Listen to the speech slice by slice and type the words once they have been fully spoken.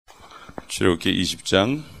출애굽기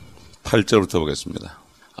 20장 8절부터 보겠습니다.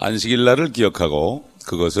 안식일 날을 기억하고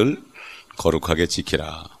그것을 거룩하게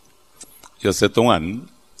지키라. 엿새 동안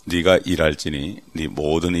네가 일할지니 네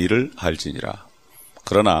모든 일을 할지니라.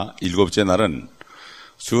 그러나 일곱째 날은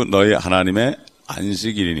주 너희 하나님의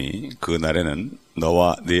안식일이니 그 날에는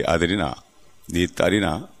너와 네 아들이나 네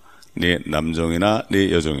딸이나 네 남종이나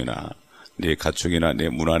네 여종이나 네 가축이나 네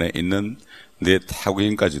문 안에 있는 네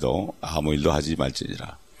타국인까지도 아무 일도 하지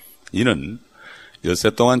말지니라. 이는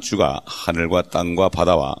엿새 동안 주가 하늘과 땅과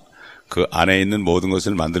바다와 그 안에 있는 모든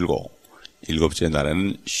것을 만들고 일곱째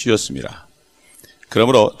날에는 쉬었습니다.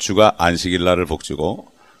 그러므로 주가 안식일 날을 복주고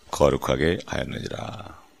거룩하게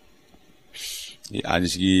하였느니라. 이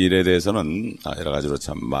안식일에 대해서는 여러 가지로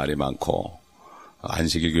참 말이 많고,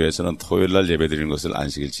 안식일 교회에서는 토요일 날 예배 드리는 것을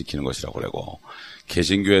안식일 지키는 것이라고 그러고,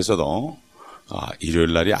 개신교에서도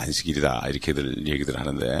일요일 날이 안식일이다 이렇게들 얘기들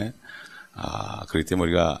하는데, 그렇기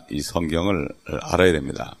때문에 우리가 이 성경을 알아야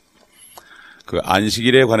됩니다. 그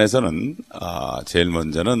안식일에 관해서는 제일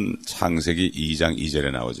먼저는 창세기 2장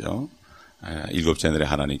 2절에 나오죠. 일곱째 날에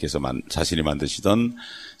하나님께서 자신이 만드시던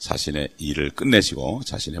자신의 일을 끝내시고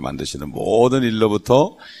자신이 만드시던 모든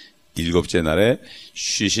일로부터 일곱째 날에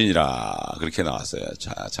쉬시니라 그렇게 나왔어요.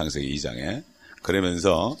 창세기 2장에.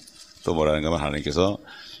 그러면서 또 뭐라는가 하면 하나님께서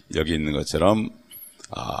여기 있는 것처럼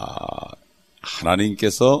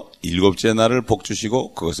하나님께서 일곱째 날을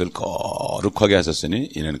복주시고 그것을 거룩하게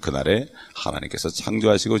하셨으니 이는 그날에 하나님께서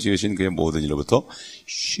창조하시고 지으신 그의 모든 일로부터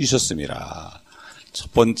쉬셨습니다.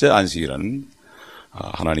 첫 번째 안식일은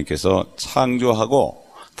하나님께서 창조하고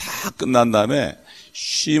다 끝난 다음에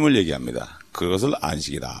쉼을 얘기합니다. 그것을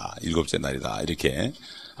안식이다, 일곱째 날이다 이렇게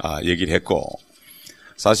얘기를 했고,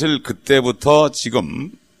 사실 그때부터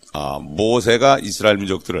지금 모세가 이스라엘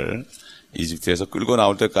민족들을 이집트에서 끌고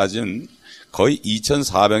나올 때까지는 거의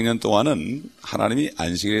 2400년 동안은 하나님이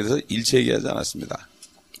안식일에 대해서 일체 얘기하지 않았습니다.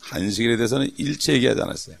 안식일에 대해서는 일체 얘기하지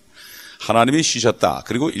않았어요. 하나님이 쉬셨다.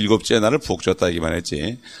 그리고 일곱째 날을 복주었다 얘기만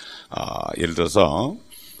했지. 예를 들어서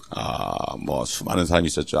뭐 수많은 사람이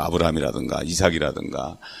있었죠. 아브라함이라든가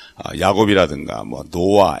이삭이라든가 야곱이라든가 뭐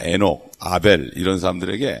노아, 에녹, 아벨 이런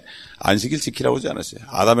사람들에게 안식일 지키라고 하지 않았어요.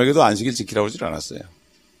 아담에게도 안식일 지키라고 하지 않았어요.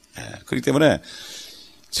 그렇기 때문에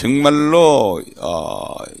정말로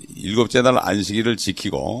일곱째 날 안식일을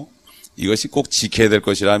지키고 이것이 꼭 지켜야 될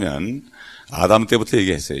것이라면 아담 때부터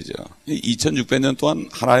얘기했어야죠. 2600년 동안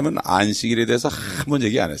하나님은 안식일에 대해서 한 번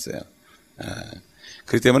얘기 안 했어요.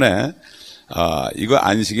 그렇기 때문에 이거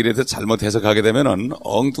안식일에 대해서 잘못 해석하게 되면은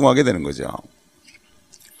엉뚱하게 되는 거죠.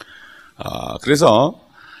 그래서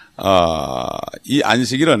이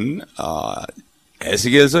안식일은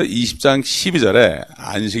에스겔서 20장 12절에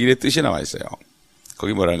안식일의 뜻이 나와 있어요.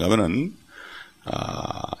 거기 뭐라는가 하면은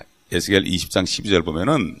에스겔 20장 12절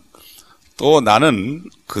보면은 또 나는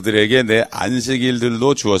그들에게 내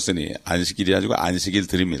안식일들도 주었으니, 안식일이 아니고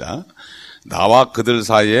안식일들입니다. 나와 그들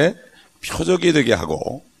사이에 표적이 되게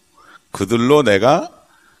하고 그들로 내가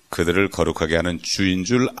그들을 거룩하게 하는 주인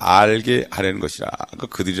줄 알게 하려는 것이라.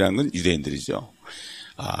 그들이라는 건 유대인들이죠.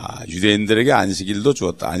 유대인들에게 안식일도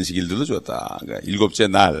주었다. 안식일들도 주었다. 그러니까 일곱째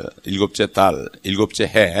날, 일곱째 달, 일곱째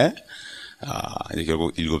해, 이제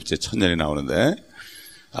결국 일곱째 천년이 나오는데,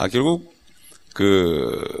 결국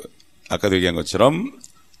아까도 얘기한 것처럼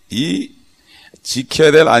이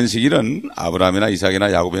지켜야 될 안식일은 아브라함이나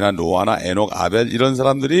이삭이나 야곱이나 노아나 에녹, 아벨 이런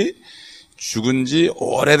사람들이 죽은 지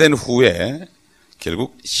오래된 후에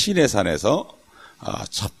결국 시내산에서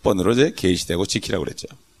첫 번으로 이제 계시되고 지키라고 그랬죠.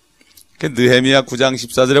 느헤미야 9장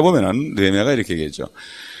 14절에 보면은 느헤미야가 이렇게 얘기했죠.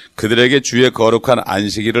 그들에게 주의 거룩한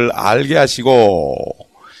안식일을 알게 하시고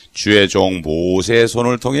주의 종 모세의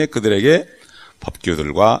손을 통해 그들에게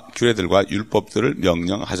법규들과 규례들과 율법들을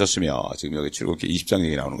명령하셨으며, 지금 여기 출애굽기 20장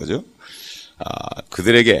얘기 나오는 거죠.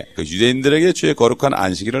 그들에게, 유대인들에게 주의 거룩한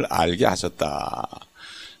안식일을 알게 하셨다.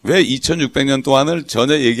 왜 2600년 동안을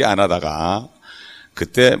전혀 얘기 안 하다가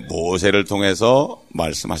그때 모세를 통해서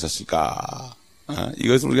말씀하셨을까?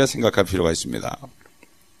 이것을 우리가 생각할 필요가 있습니다.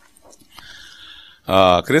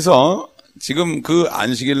 그래서 지금 그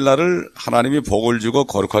안식일 날을 하나님이 복을 주고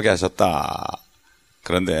거룩하게 하셨다.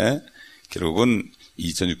 그런데 결국은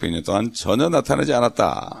 2600년 동안 전혀 나타나지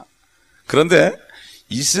않았다. 그런데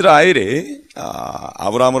이스라엘이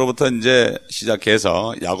아브라함으로부터 이제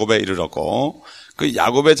시작해서 야곱에 이르렀고, 그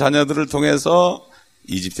야곱의 자녀들을 통해서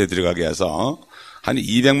이집트에 들어가게 해서 한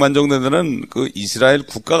 200만 정도 되는 그 이스라엘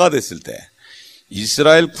국가가 됐을 때,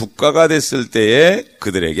 이스라엘 국가가 됐을 때에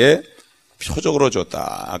그들에게 표적으로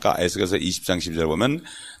줬다. 아까 에스겔서 20장 10절 보면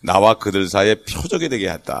나와 그들 사이에 표적이 되게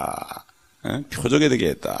했다. 표적이 되게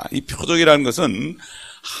했다. 이 표적이라는 것은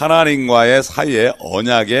하나님과의 사이의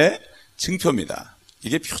언약의 증표입니다.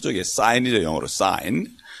 이게 표적이에요. 사인이죠. 영어로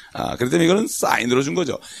사인. 그렇기 때문에 이거는 사인으로 준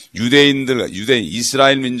거죠. 유대인,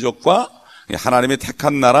 이스라엘 민족과 하나님의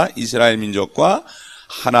택한 나라 이스라엘 민족과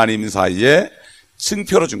하나님 사이에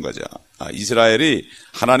증표로 준 거죠. 이스라엘이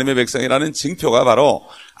하나님의 백성이라는 증표가 바로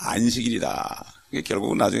안식일이다.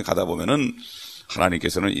 결국은 나중에 가다 보면은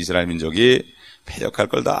하나님께서는 이스라엘 민족이 패역할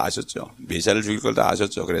걸 다 아셨죠. 메시아를 죽일 걸 다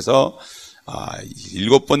아셨죠. 그래서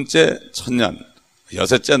일곱 번째 천년,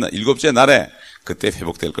 일곱째 날에 그때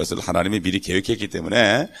회복될 것을 하나님이 미리 계획했기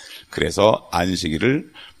때문에 그래서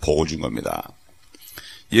안식일을 복을 준 겁니다.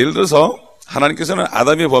 예를 들어서 하나님께서는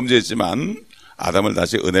아담이 범죄했지만 아담을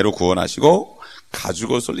다시 은혜로 구원하시고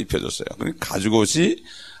가죽옷을 입혀줬어요. 그러니까 가죽옷이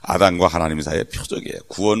아담과 하나님 사이의 표적이에요.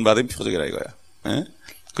 구원받은 표적이라 이거야. 예?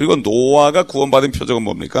 그리고 노아가 구원받은 표적은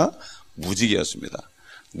뭡니까? 무지개였습니다.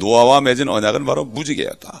 노아와 맺은 언약은 바로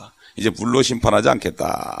무지개였다. 이제 물로 심판하지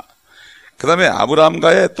않겠다. 그 다음에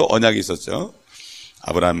아브라함과의 또 언약이 있었죠.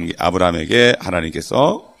 아브라함에게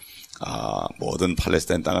하나님께서 모든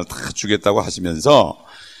팔레스타인 땅을 다 주겠다고 하시면서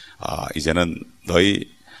이제는 너희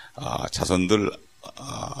자손들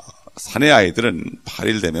사내 아이들은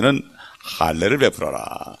 8일 되면은 할례를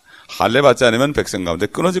베풀어라. 할례 받지 않으면 백성 가운데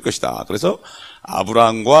끊어질 것이다. 그래서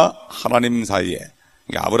아브라함과 하나님 사이에,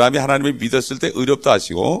 아브라함이 하나님을 믿었을 때 의롭다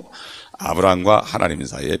하시고 아브라함과 하나님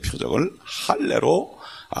사이의 표적을 할례로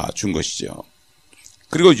준 것이죠.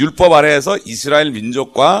 그리고 율법 아래에서 이스라엘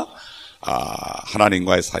민족과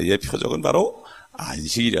하나님과의 사이의 표적은 바로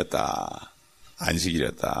안식일이었다.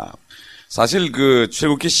 안식일이었다. 사실 그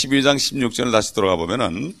출애굽기 12장 16절을 다시 돌아가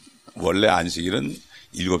보면은 원래 안식일은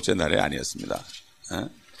일곱째 날이 아니었습니다.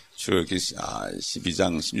 출애굽기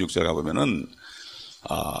 12장 16절 가 보면은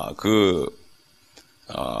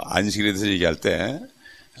안식일에 대해서 얘기할 때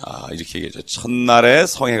이렇게 얘기하죠. 첫날에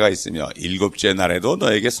성회가 있으며 일곱째 날에도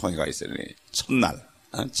너에게 성회가 있으니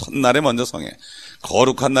첫날에 먼저 성회.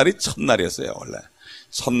 거룩한 날이 첫날이었어요. 원래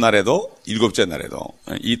첫날에도 일곱째 날에도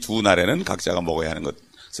이 두 날에는 각자가 먹어야 하는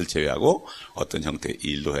것을 제외하고 어떤 형태의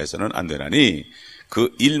일도 해서는 안 되나니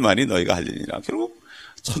그 일만이 너희가 할 일이라. 결국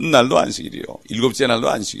첫날도 안식일이요, 일곱째 날도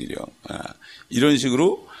안식일이요. 이런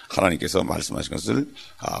식으로 하나님께서 말씀하신 것을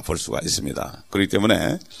볼 수가 있습니다. 그렇기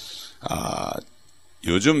때문에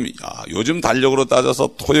요즘 달력으로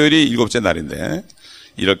따져서 토요일이 일곱째 날인데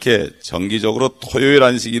이렇게 정기적으로 토요일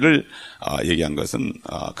안식일을 얘기한 것은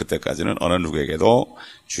그때까지는 어느 누구에게도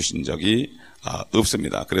주신 적이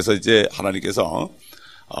없습니다. 그래서 이제 하나님께서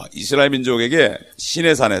이스라엘 민족에게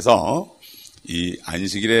시내산에서 이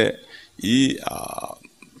안식일에 이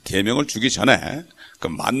계명을 주기 전에 그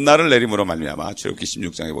만나를 내림으로 말미암아 출애굽기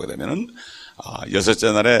 16장에 보게 되면은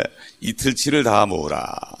여섯째 날에 이틀치를 다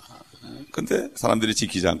모으라. 근데 사람들이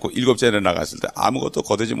지키지 않고 일곱째 날에 나갔을 때 아무것도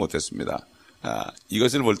거두지 못했습니다.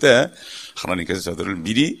 이것을 볼 때 하나님께서 저들을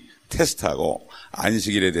미리 테스트하고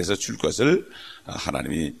안식일에 대해서 줄 것을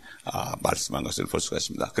하나님이 말씀한 것을 볼 수가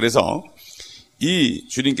있습니다. 그래서 이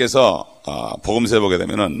주님께서 복음서에 보게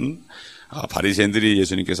되면은 바리새인들이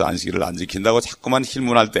예수님께서 안식일을 안 지킨다고 자꾸만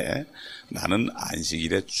힐문할 때 나는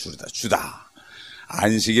안식일의 주다.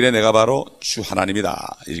 안식일에 내가 바로 주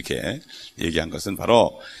하나님이다. 이렇게 얘기한 것은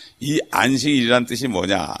바로 이 안식일이란 뜻이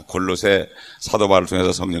뭐냐? 골로새 사도 바울을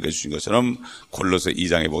통해서 성령께 주신 것처럼 골로새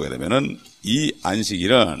 2장에 보게 되면은 이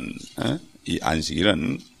안식일은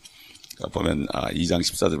보면 2장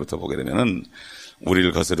 14절부터 보게 되면은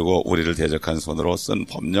우리를 거스르고 우리를 대적한 손으로 쓴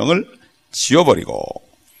법령을 지워버리고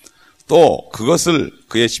또 그것을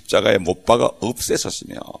그의 십자가에 못 박아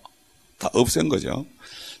없애셨으며, 다 없앤 거죠.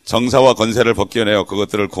 정사와 권세를 벗겨내어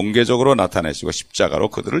그것들을 공개적으로 나타내시고 십자가로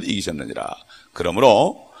그들을 이기셨느니라.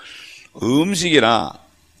 그러므로 음식이나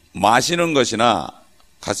마시는 것이나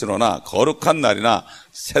가시로나 거룩한 날이나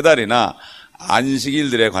세 달이나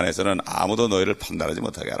안식일들에 관해서는 아무도 너희를 판단하지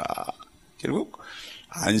못하게 하라. 결국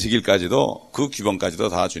안식일까지도 그 규범까지도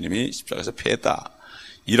다 주님이 십자가에서 폐했다.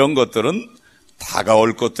 이런 것들은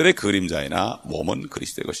다가올 것들의 그림자이나 몸은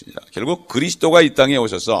그리스도의 것이니라. 결국 그리스도가 이 땅에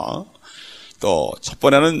오셔서 또 첫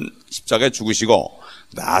번에는 십자가에 죽으시고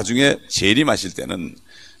나중에 재림하실 때는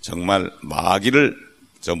정말 마귀를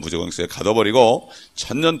저 무저공수에 가둬버리고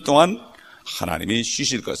 1000년 동안 하나님이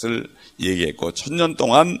쉬실 것을 얘기했고 1000년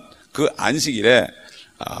동안 그 안식일에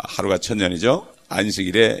하루가 1000년이죠.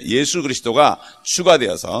 안식일에 예수 그리스도가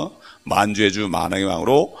추가되어서 만주의 주 만왕의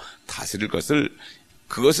왕으로 다스릴 것을,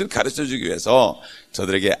 그것을 가르쳐주기 위해서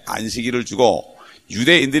저들에게 안식일을 주고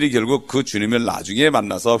유대인들이 결국 그 주님을 나중에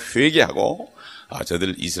만나서 회개하고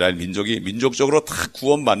저들 이스라엘 민족이 민족적으로 다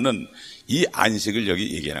구원받는 이 안식을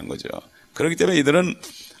여기 얘기하는 거죠. 그렇기 때문에 이들은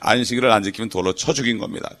안식일을 안 지키면 돌로 쳐 죽인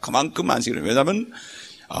겁니다. 그만큼 안식일을, 왜냐하면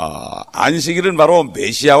안식일은 바로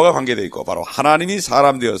메시아와 관계되어 있고 바로 하나님이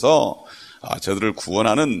사람 되어서 저들을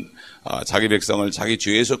구원하는 자기 백성을 자기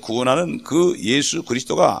죄에서 구원하는 그 예수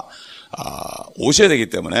그리스도가 오셔야 되기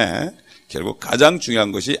때문에 결국 가장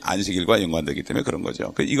중요한 것이 안식일과 연관되기 때문에 그런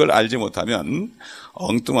거죠. 이걸 알지 못하면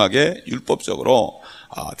엉뚱하게 율법적으로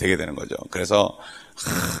되게 되는 거죠. 그래서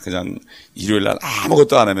그냥 일요일 날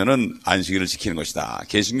아무것도 안 하면은 안식일을 지키는 것이다.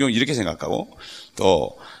 개신교는 이렇게 생각하고,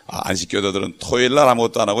 또 안식교도들은 토요일 날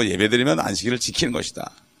아무것도 안 하고 예배드리면 안식일을 지키는 것이다.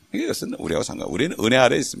 이것은 우리하고 우리는 은혜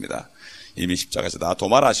아래에 있습니다. 이미 십자가에서 다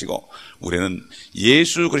도말하시고, 우리는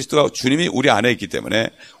예수 그리스도가 주님이 우리 안에 있기 때문에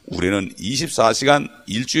우리는 24시간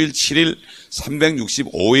일주일 7일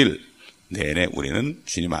 365일 내내 우리는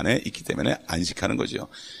주님 안에 있기 때문에 안식하는 거죠.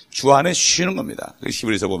 주 안에 쉬는 겁니다.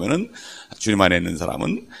 히브리서 보면은 주님 안에 있는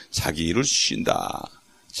사람은 자기 일을 쉰다.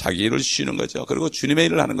 자기 일을 쉬는 거죠. 그리고 주님의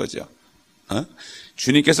일을 하는 거죠.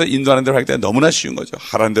 주님께서 인도하는 대로 할 때 너무나 쉬운 거죠.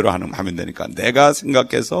 하라는 대로 하면 되니까. 내가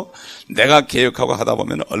생각해서 내가 계획하고 하다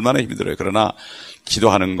보면 얼마나 힘들어요. 그러나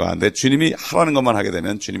기도하는 거 하는데 주님이 하라는 것만 하게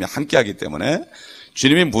되면 주님이 함께 하기 때문에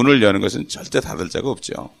주님이 문을 여는 것은 절대 닫을 자가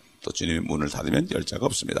없죠. 또 주님이 문을 닫으면 열 자가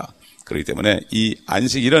없습니다. 그렇기 때문에 이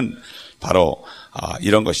안식일은 바로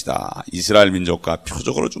이런 것이다. 이스라엘 민족과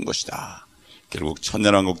표적으로 준 것이다. 결국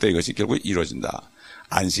천년왕국 때 이것이 결국 이루어진다.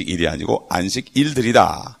 안식일이 아니고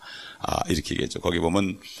안식일들이다. 이렇게 얘기했죠. 거기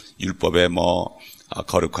보면 율법에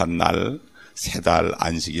거룩한 날, 세 달,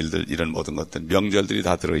 안식일들 이런 모든 것들, 명절들이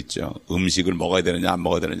다 들어있죠. 음식을 먹어야 되느냐 안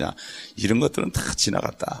먹어야 되느냐 이런 것들은 다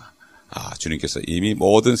지나갔다. 주님께서 이미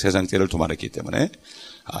모든 세상 죄를 도말했기 때문에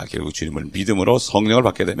결국 주님을 믿음으로 성령을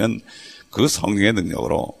받게 되면 그 성령의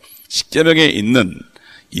능력으로 십계명에 있는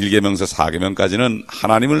 1계명서 4계명까지는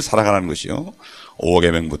하나님을 사랑하라는 것이요,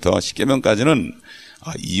 5계명부터 10계명까지는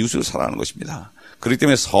이웃을 사랑하는 것입니다. 그렇기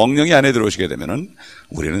때문에 성령이 안에 들어오시게 되면은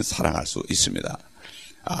우리는 사랑할 수 있습니다.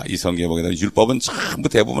 이 성경에 보게 되면 율법은 전부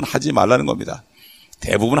대부분 하지 말라는 겁니다.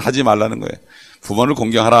 대부분 하지 말라는 거예요. 부모를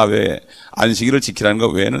공경하라 외에 안식일을 지키라는 것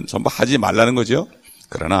외에는 전부 하지 말라는 거죠.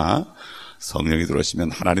 그러나 성령이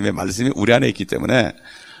들어오시면 하나님의 말씀이 우리 안에 있기 때문에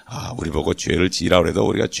우리 보고 죄를 지으라고 해도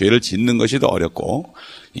우리가 죄를 짓는 것이 더 어렵고,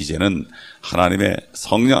 이제는 하나님의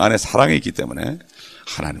성령 안에 사랑이 있기 때문에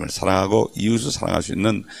하나님을 사랑하고 이웃을 사랑할 수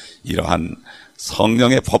있는 이러한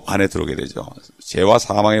성령의 법 안에 들어오게 되죠. 죄와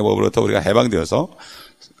사망의 법으로부터 우리가 해방되어서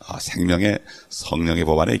생명의 성령의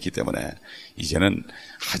법 안에 있기 때문에 이제는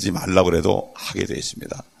하지 말라고 해도 하게 되어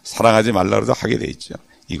있습니다. 사랑하지 말라고 해도 하게 되어 있죠.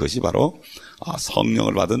 이것이 바로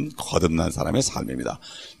성령을 받은 거듭난 사람의 삶입니다.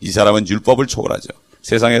 이 사람은 율법을 초월하죠.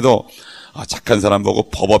 세상에도 착한 사람 보고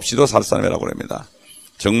법 없이도 살 사람이라고 합니다.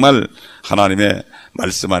 정말 하나님의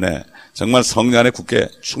말씀 안에 정말 성령 안에 굳게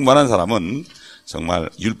충만한 사람은 정말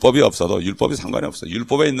율법이 없어도 율법이 상관이 없어요.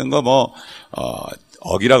 율법에 있는 거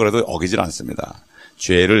어기라 그래도 어기질 않습니다.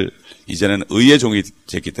 죄를 이제는 의의 종이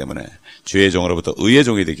됐기 때문에, 죄의 종으로부터 의의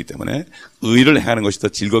종이 됐기 때문에 의를 행하는 것이 더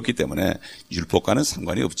즐겁기 때문에 율법과는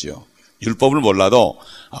상관이 없지요. 율법을 몰라도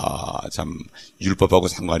참 율법하고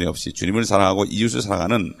상관이 없이 주님을 사랑하고 이웃을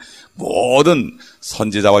사랑하는 모든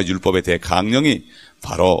선지자와 율법에 대해 강령이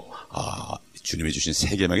바로 주님이 주신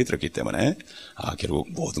세 계명이 들었기 때문에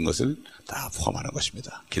결국 모든 것을 다 포함하는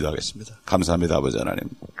것입니다. 기도하겠습니다. 감사합니다, 아버지 하나님.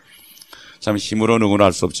 참 힘으로 누구나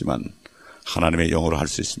할 수 없지만 하나님의 영으로 할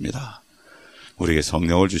수 있습니다. 우리에게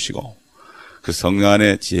성령을 주시고 그 성령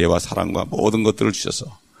안에 지혜와 사랑과 모든 것들을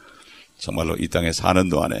주셔서 정말로 이 땅에 사는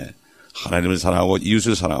동안에 하나님을 사랑하고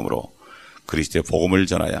이웃을 사랑함으로 그리스도의 복음을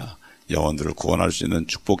전하여 영혼들을 구원할 수 있는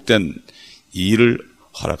축복된 이 일을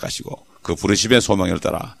허락하시고 그 부르심의 소명을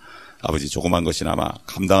따라 아버지 조그만 것이나마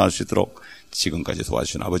감당할 수 있도록 지금까지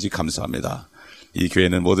도와주신 아버지 감사합니다. 이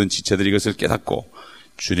교회는 모든 지체들이 이것을 깨닫고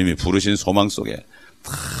주님이 부르신 소망 속에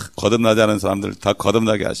다 거듭나지 않은 사람들 다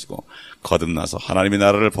거듭나게 하시고, 거듭나서 하나님의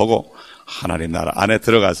나라를 보고 하나님 나라 안에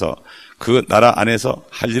들어가서 그 나라 안에서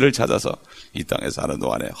할 일을 찾아서 이 땅에 사는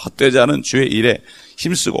동안에 헛되지 않은 주의 일에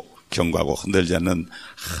힘쓰고 경고하고 흔들지 않는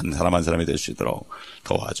한 사람 한 사람이 될 수 있도록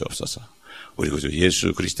도와주옵소서. 우리 구주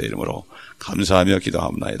예수 그리스도의 이름으로 감사하며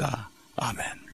기도합니다. 아멘.